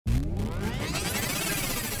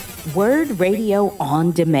Word Radio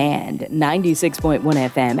on Demand, 96.1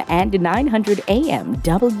 FM and 900 AM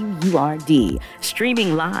WURD.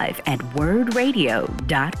 Streaming live at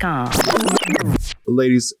wordradio.com.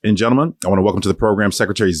 Ladies and gentlemen, I want to welcome to the program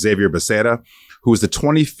Secretary Xavier Becerra, who is the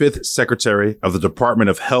 25th Secretary of the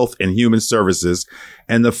Department of Health and Human Services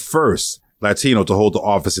and the first Latino to hold the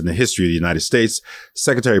office in the history of the United States.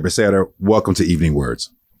 Secretary Becerra, welcome to Evening WURDs.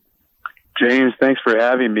 James, thanks for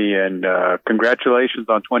having me, and congratulations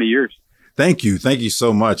on 20 years. Thank you. Thank you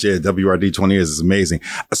so much. Yeah, WRD 20 years is amazing.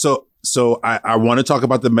 So I want to talk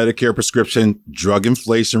about the Medicare prescription drug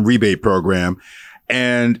inflation rebate program.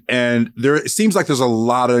 And there, it seems like there's a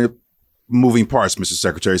lot of moving parts, Mr.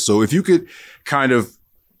 Secretary. So if you could kind of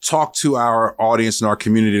talk to our audience and our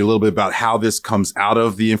community a little bit about how this comes out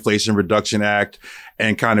of the Inflation Reduction Act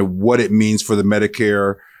and kind of what it means for the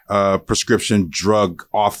Medicare prescription drug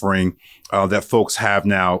offering that folks have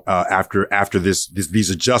now after these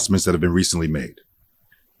adjustments that have been recently made.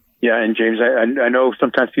 Yeah, and James, I know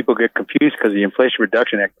sometimes people get confused because the Inflation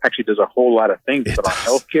Reduction Act actually does a whole lot of things. But on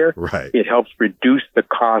healthcare, right, it helps reduce the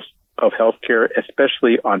cost of healthcare,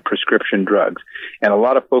 especially on prescription drugs. And a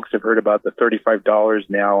lot of folks have heard about the $35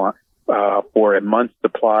 now for a month's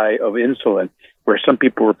supply of insulin, where some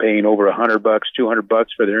people were paying over $100, $200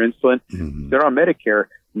 for their insulin. Mm-hmm. They're on Medicare.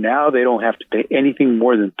 Now they don't have to pay anything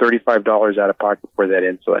more than $35 out of pocket for that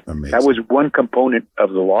insulin. Amazing. That was one component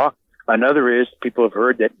of the law. Another is people have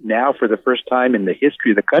heard that now for the first time in the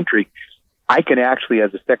history of the country, I can actually,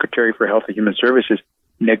 as a Secretary for Health and Human Services,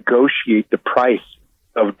 negotiate the price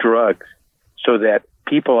of drugs so that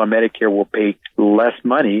people on Medicare will pay less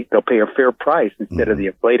money. They'll pay a fair price instead of the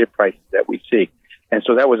inflated prices that we see. And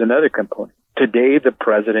so that was another component. Today, the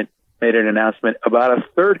president made an announcement about a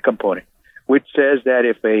third component, which says that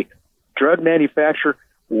if a drug manufacturer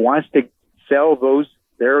wants to sell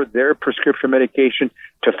their prescription medication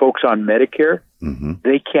to folks on Medicare,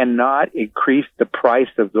 they cannot increase the price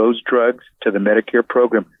of those drugs to the Medicare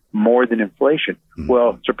program more than inflation.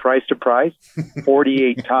 Well, surprise, surprise,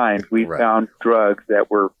 48 times we found drugs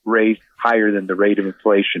that were raised higher than the rate of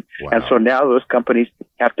inflation. Wow. And so now those companies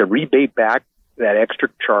have to rebate back that extra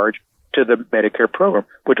charge to the Medicare program,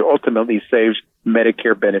 which ultimately saves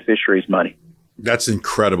Medicare beneficiaries money. That's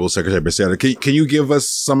incredible, Secretary Becerra. Can you give us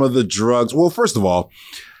some of the drugs? Well, first of all,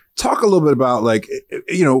 talk a little bit about, like,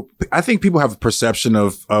 you know, I think people have a perception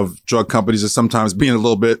of drug companies as sometimes being a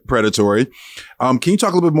little bit predatory. Can you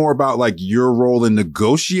talk a little bit more about, like, your role in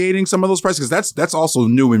negotiating some of those prices? Because that's also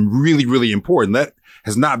new and really, really important. That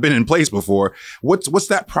has not been in place before. What's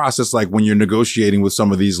that process like when you're negotiating with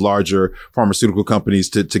some of these larger pharmaceutical companies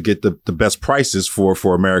to get the best prices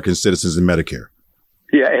for American citizens in Medicare?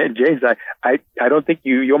 Yeah, and James, I don't think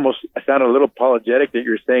you almost sound a little apologetic that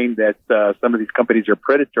you're saying that some of these companies are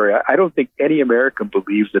predatory. I don't think any American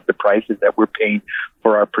believes that the prices that we're paying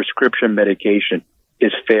for our prescription medication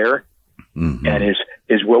is fair and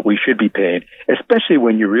is what we should be paying, especially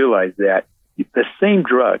when you realize that the same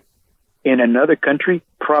drug in another country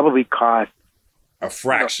probably costs a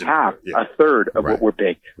fraction, a third of what we're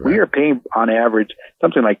paying. Right. We are paying on average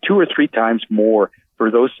something like 2 or 3 times more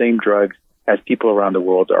for those same drugs as people around the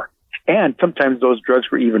world are. And sometimes those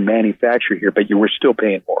drugs were even manufactured here, but you were still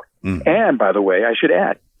paying more. And by the way, I should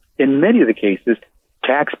add, in many of the cases,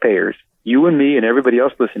 taxpayers, you and me and everybody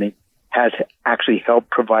else listening, has actually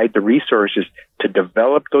helped provide the resources to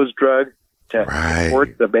develop those drugs, to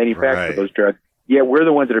support the manufacture of those drugs. Yeah, we're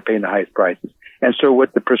the ones that are paying the highest prices. And so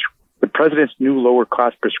what the president's new lower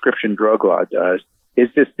cost prescription drug law does is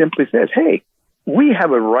just simply says, hey, we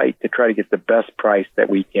have a right to try to get the best price that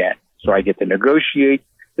we can. So I get to negotiate.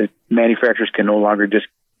 The manufacturers can no longer just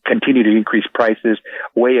continue to increase prices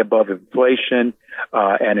way above inflation.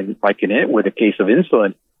 And with the case of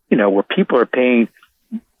insulin, you know, where people are paying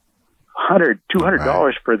 $100,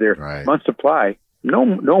 $200 for their month supply, no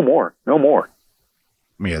more.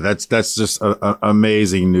 Yeah, that's just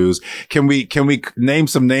amazing news. Can we name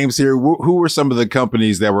some names here? Who were some of the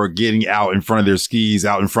companies that were getting out in front of their skis,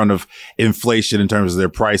 out in front of inflation in terms of their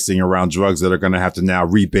pricing around drugs that are going to have to now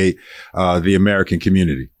rebate the American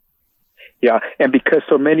community? Yeah, and because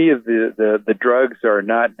so many of the drugs are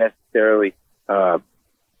not necessarily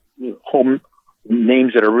home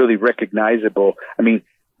names that are really recognizable. I mean,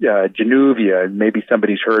 Januvia, maybe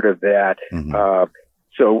somebody's heard of that.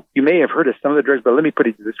 So you may have heard of some of the drugs, but let me put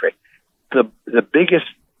it this way. The biggest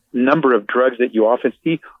number of drugs that you often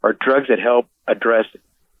see are drugs that help address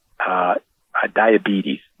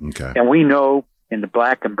diabetes. Okay. And we know in the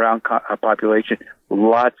black and brown population,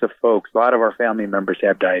 lots of folks, a lot of our family members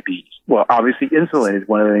have diabetes. Well, obviously, insulin is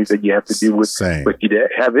one of the things that you have to do with you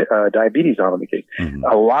have diabetes on the case.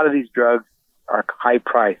 A lot of these drugs are high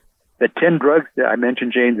priced. the 10 drugs that I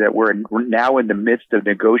mentioned, James, that we're now in the midst of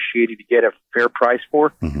negotiating to get a fair price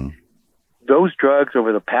for, those drugs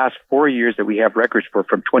over the past 4 years that we have records for,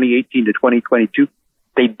 from 2018 to 2022,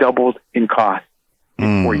 they doubled in cost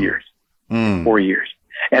in 4 years. 4 years.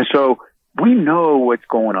 And so we know what's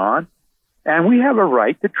going on, and we have a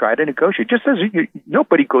right to try to negotiate. Just as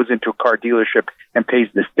nobody goes into a car dealership and pays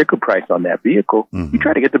the sticker price on that vehicle. You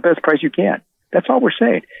try to get the best price you can. That's all we're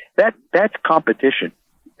saying. That's competition.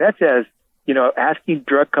 That's as, asking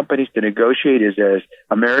drug companies to negotiate is as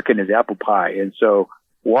American as apple pie. And so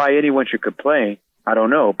why anyone should complain, I don't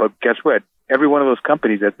know. But guess what? Every one of those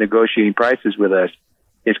companies that's negotiating prices with us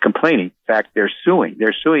is complaining. In fact, they're suing.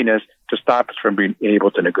 They're suing us to stop us from being able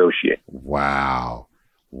to negotiate. Wow.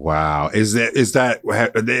 They're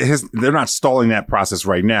not stalling that process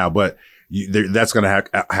right now, but that's going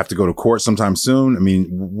to have to go to court sometime soon. I mean,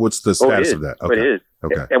 what's the status of that? Okay. It is.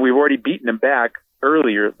 Okay. And we've already beaten them back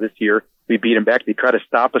earlier this year. We beat them back. They try to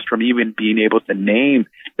stop us from even being able to name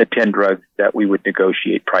the 10 drugs that we would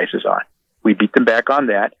negotiate prices on. We beat them back on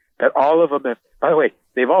that. But all of them have, by the way,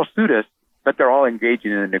 they've all sued us, but they're all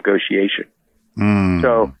engaging in a negotiation.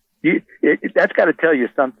 So that's got to tell you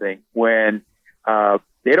something when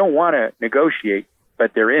they don't want to negotiate,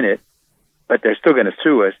 but they're in it, but they're still going to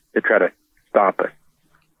sue us to try to stop us.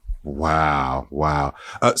 Wow.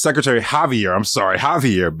 Secretary Xavier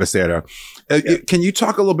Becerra, can you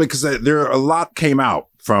talk a little bit, because a lot came out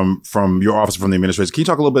from your office, from the administration. Can you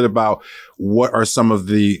talk a little bit about what are some of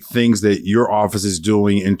the things that your office is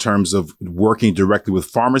doing in terms of working directly with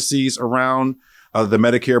pharmacies around the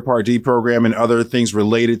Medicare Part D program and other things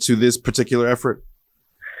related to this particular effort?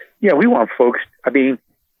 Yeah, we want folks. I mean,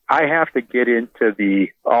 I have to get into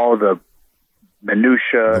all the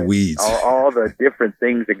minutia, the weeds, all the different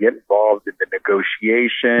things that get involved in the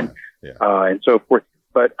negotiation, and so forth.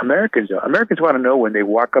 But Americans want to know when they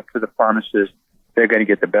walk up to the pharmacist, they're going to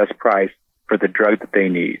get the best price for the drug that they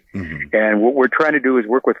need. And what we're trying to do is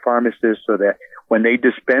work with pharmacists so that when they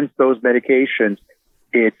dispense those medications,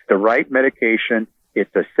 it's the right medication,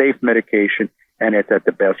 it's a safe medication, and it's at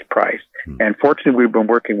the best price. And fortunately, we've been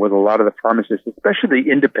working with a lot of the pharmacists, especially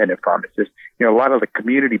the independent pharmacists, a lot of the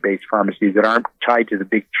community-based pharmacies that aren't tied to the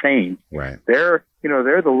big chains. Right. They're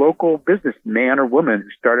the local businessman or woman who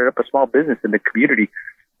started up a small business in the community.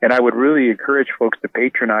 And I would really encourage folks to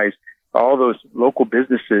patronize all those local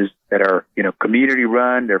businesses that are, community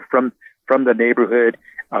run. They're from the neighborhood.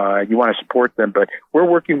 You want to support them, but we're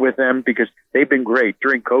working with them because they've been great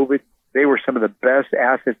during COVID. They were some of the best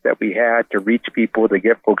assets that we had to reach people, to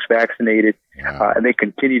get folks vaccinated, and they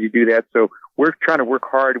continue to do that. So we're trying to work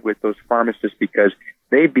hard with those pharmacists because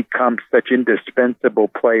they've become such indispensable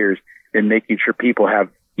players in making sure people have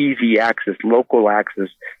easy access, local access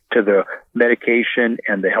to the medication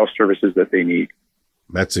and the health services that they need.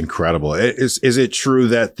 That's incredible. Is it true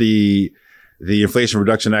that the Inflation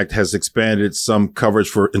Reduction Act has expanded some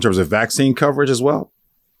coverage in terms of vaccine coverage as well?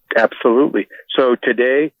 Absolutely. So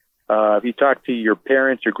today, if you talk to your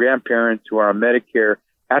parents or grandparents who are on Medicare,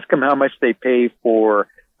 ask them how much they pay for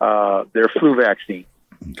their flu vaccine.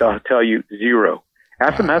 They'll tell you zero.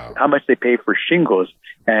 Ask them how much they pay for shingles.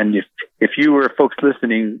 And if you or folks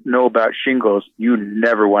listening know about shingles, you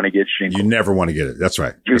never want to get shingles. You never want to get it. That's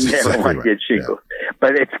right. You never want to get shingles. Yeah.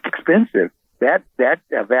 But it's expensive. That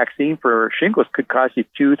vaccine for shingles could cost you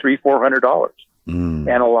 $200, $300, $400. And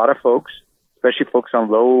a lot of folks, especially folks on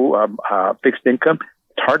low fixed income,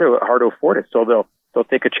 it's hard to afford it. So they'll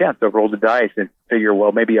take a chance. They'll roll the dice and figure,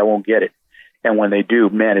 well, maybe I won't get it. And when they do,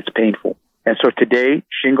 man, it's painful. And so today,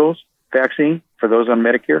 shingles vaccine for those on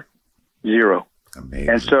Medicare, zero. Amazing.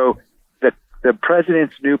 And so the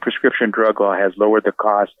president's new prescription drug law has lowered the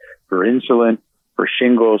cost for insulin, for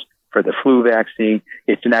shingles, for the flu vaccine.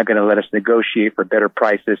 It's now going to let us negotiate for better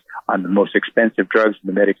prices on the most expensive drugs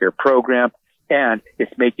in the Medicare program. And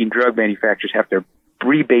it's making drug manufacturers have to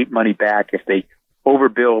rebate money back if they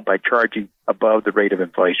overbill by charging above the rate of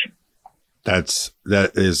inflation. That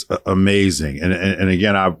is amazing. And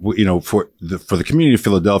again, for the community of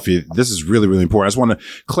Philadelphia, this is really, really important. I just want to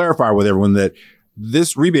clarify with everyone that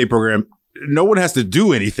this rebate program, no one has to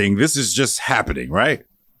do anything. This is just happening, right?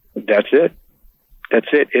 That's it.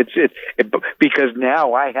 It's because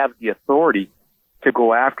now I have the authority to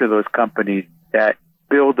go after those companies that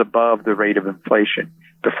build above the rate of inflation.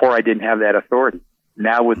 Before I didn't have that authority.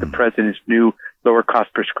 Now with the president's new lower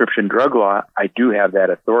cost prescription drug law, I do have that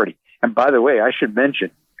authority. And by the way, I should mention,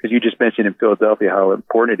 because you just mentioned in Philadelphia how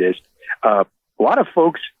important it is, a lot of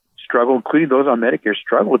folks struggle, including those on Medicare,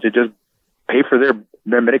 struggle to just pay for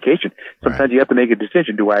their medication. Sometimes you have to make a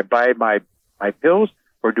decision. Do I buy my pills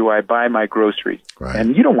or do I buy my groceries? Right.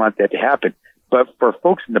 And you don't want that to happen. But for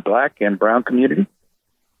folks in the Black and brown community,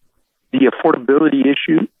 the affordability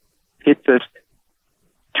issue hits us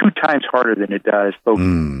 2 times harder than it does folks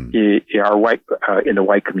in the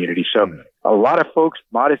white community. So a lot of folks,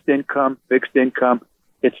 modest income, fixed income,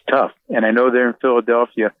 it's tough. And I know there in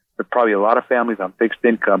Philadelphia, there are probably a lot of families on fixed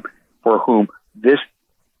income for whom this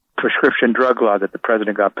prescription drug law that the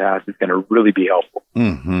president got passed is going to really be helpful.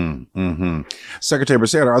 Secretary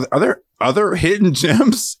Becerra, are there other hidden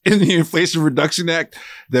gems in the Inflation Reduction Act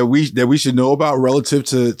that we should know about relative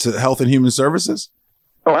to health and human services?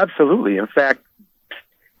 Oh, absolutely. In fact,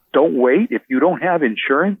 don't wait. If you don't have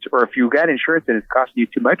insurance, or if you got insurance and it's costing you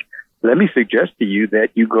too much, let me suggest to you that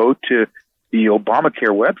you go to the Obamacare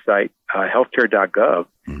website, healthcare.gov,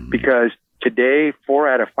 because today 4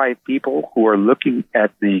 out of 5 people who are looking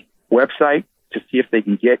at the website to see if they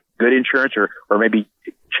can get good insurance or maybe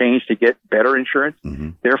change to get better insurance,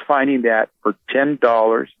 they're finding that for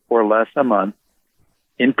 $10 or less a month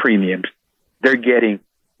in premiums, they're getting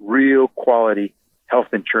real quality health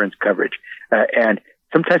insurance coverage. And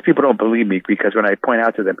sometimes people don't believe me because when I point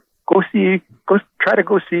out to them, try to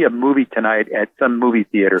go see a movie tonight at some movie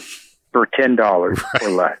theater for $10 or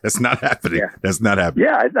less. That's not happening. Yeah. That's not happening.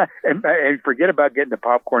 Yeah, it's not, and forget about getting the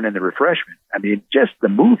popcorn and the refreshment. I mean, just the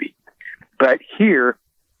movie. But here,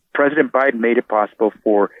 President Biden made it possible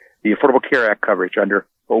for the Affordable Care Act coverage under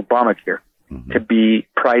Obamacare to be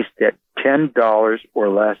priced at $10 or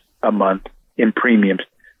less a month in premiums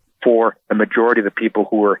for the majority of the people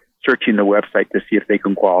who are searching the website to see if they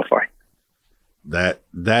can qualify. That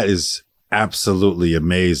is absolutely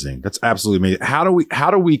amazing. That's absolutely amazing.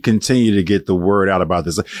 How do we continue to get the word out about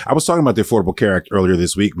this? I was talking about the Affordable Care Act earlier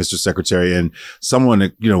this week, Mr. Secretary, and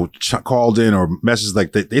someone, called in or messaged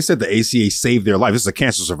like they said the ACA saved their life. This is a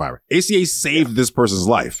cancer survivor. ACA saved this person's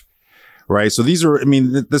life. Right. So these are,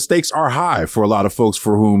 the stakes are high for a lot of folks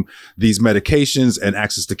for whom these medications and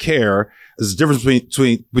access to care is a difference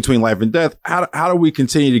between life and death. How do we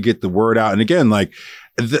continue to get the word out? And again,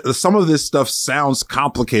 some of this stuff sounds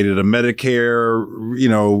complicated. A Medicare,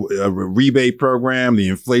 a rebate program, the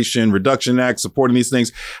Inflation Reduction Act, supporting these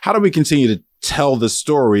things. How do we continue to tell the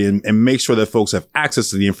story and make sure that folks have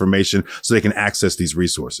access to the information so they can access these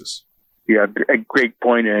resources? Yeah, a great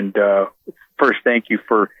point. And first, thank you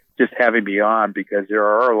for just having me on, because there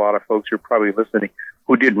are a lot of folks who are probably listening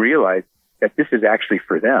who didn't realize that this is actually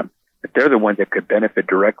for them, that they're the ones that could benefit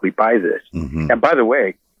directly by this. And by the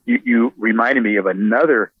way, you reminded me of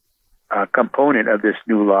another component of this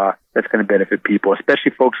new law that's going to benefit people,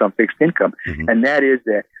 especially folks on fixed income. And that is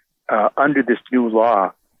that under this new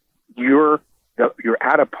law, your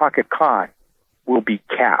out-of-pocket cost will be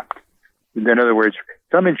capped. In other words,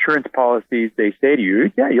 some insurance policies, they say to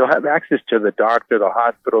you, yeah, you'll have access to the doctor, the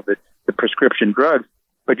hospital, the prescription drugs,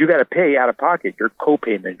 but you got to pay out of pocket your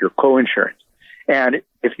copayment, your co-insurance. And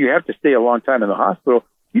if you have to stay a long time in the hospital,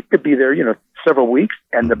 you could be there, several weeks,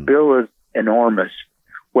 and the bill is enormous.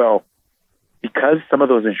 Well, because some of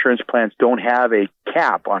those insurance plans don't have a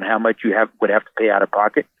cap on how much you would have to pay out of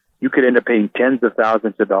pocket, you could end up paying tens of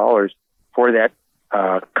thousands of dollars for that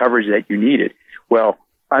coverage that you needed. Well,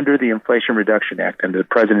 under the Inflation Reduction Act, under the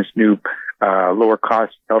president's new lower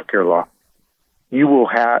cost healthcare law, you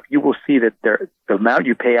will see that the amount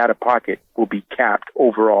you pay out of pocket will be capped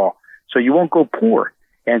overall. So you won't go poor.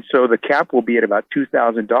 And so the cap will be at about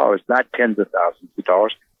 $2,000, not tens of thousands of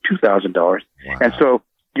dollars, $2,000. Wow. And so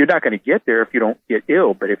you're not going to get there if you don't get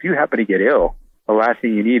ill. But if you happen to get ill, the last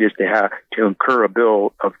thing you need is to incur a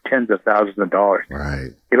bill of tens of thousands of dollars.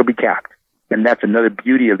 Right. It'll be capped. And that's another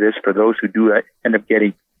beauty of this for those who do end up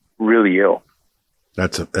getting really ill.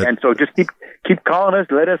 And so just keep calling us.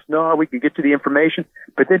 Let us know how we can get to the information.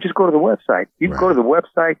 But then just go to the website. You can go to the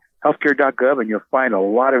website, healthcare.gov, and you'll find a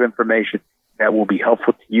lot of information that will be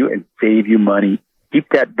helpful to you and save you money. Keep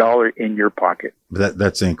that dollar in your pocket.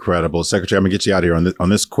 That's incredible. Secretary, I'm going to get you out of here on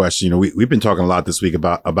this question. We've been talking a lot this week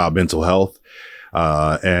about mental health.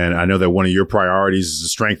 And I know that one of your priorities is to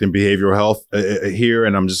strengthen behavioral health here.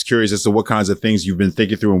 And I'm just curious as to what kinds of things you've been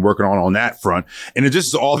thinking through and working on that front, in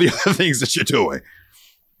addition to all the other things that you're doing.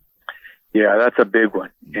 Yeah, that's a big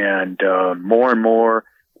one. And more and more,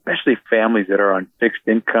 especially families that are on fixed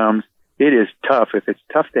incomes, it is tough. If it's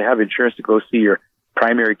tough to have insurance to go see your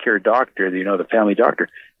primary care doctor, the family doctor,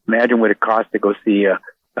 imagine what it costs to go see a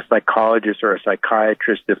psychologist or a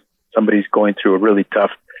psychiatrist if somebody's going through a really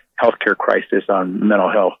tough healthcare crisis on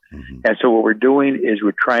mental health. And so what we're doing is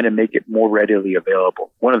we're trying to make it more readily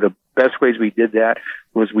available. One of the best ways we did that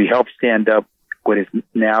was we helped stand up what is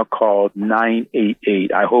now called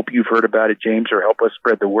 988. I hope you've heard about it, James, or help us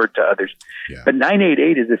spread the word to others. Yeah. But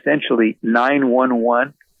 988 is essentially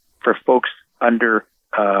 911 for folks under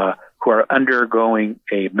who are undergoing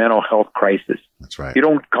a mental health crisis. That's right. You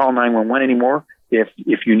don't call 911 anymore. If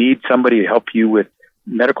you need somebody to help you with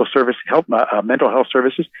mental health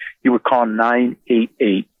services, you would call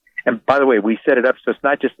 988. And by the way, we set it up so it's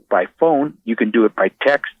not just by phone. You can do it by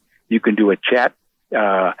text. You can do a chat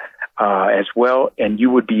as well, and you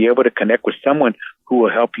would be able to connect with someone who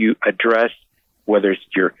will help you address whether it's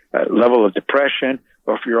your level of depression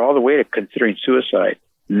or if you're all the way to considering suicide.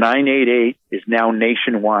 988 is now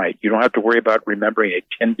nationwide. You don't have to worry about remembering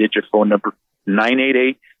a 10-digit phone number.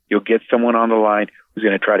 988, you'll get someone on the line who's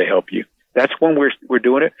going to try to help you. That's when we're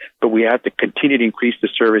doing it, but we have to continue to increase the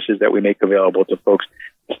services that we make available to folks,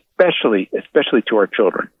 especially to our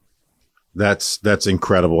children. That's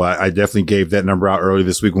incredible. I definitely gave that number out earlier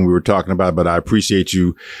this week when we were talking about it, but I appreciate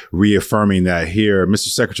you reaffirming that here. Mr.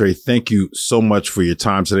 Secretary, thank you so much for your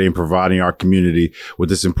time today and providing our community with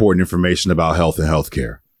this important information about health and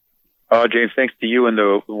healthcare. James, thanks to you and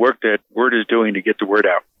the work that WURD is doing to get the word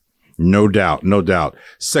out. No doubt. No doubt.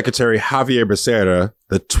 Secretary Xavier Becerra,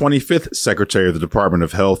 the 25th Secretary of the Department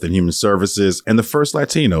of Health and Human Services and the first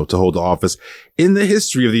Latino to hold the office in the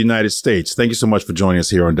history of the United States. Thank you so much for joining us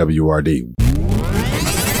here on WURD.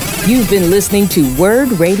 You've been listening to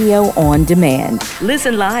WURD Radio On Demand.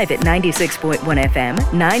 Listen live at 96.1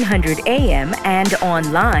 FM, 900 AM, and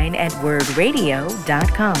online at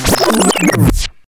wordradio.com.